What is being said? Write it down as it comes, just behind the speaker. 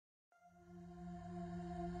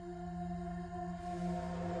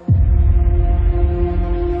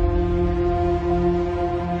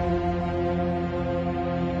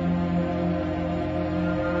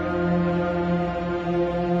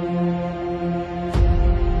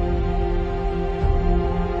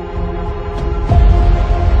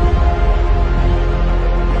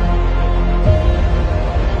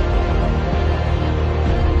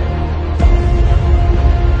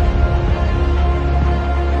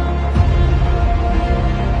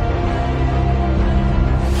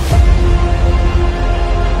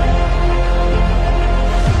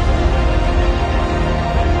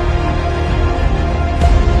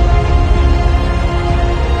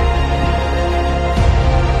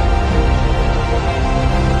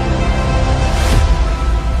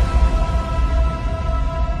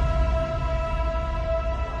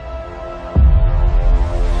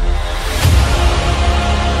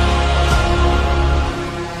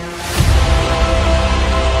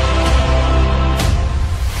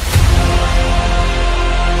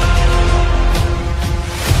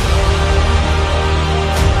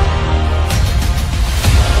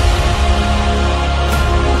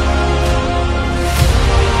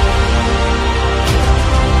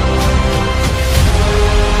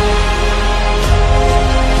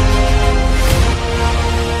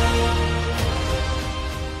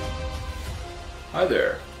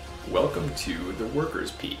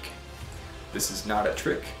worker's peak. This is not a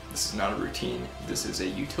trick, this is not a routine, this is a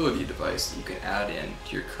utility device that you can add in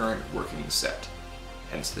to your current working set,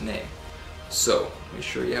 hence the name. So, let me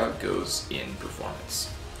show you how it goes in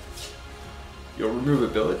performance. You'll remove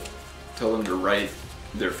a billet, tell them to write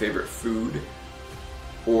their favorite food,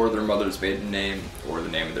 or their mother's maiden name, or the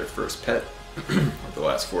name of their first pet, or the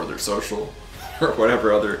last four of their social, or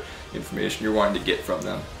whatever other information you're wanting to get from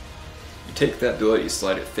them. You take that billet, you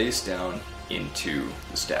slide it face down into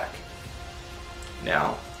the stack.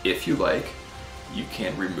 Now, if you like, you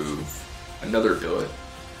can remove another billet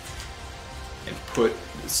and put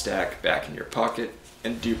the stack back in your pocket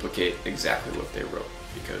and duplicate exactly what they wrote,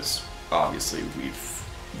 because obviously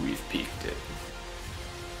we've peaked it.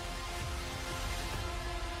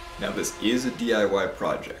 Now this is a DIY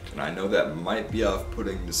project, and I know that might be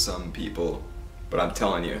off-putting to some people, but I'm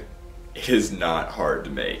telling you, it is not hard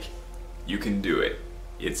to make. You can do it.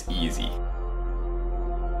 It's easy.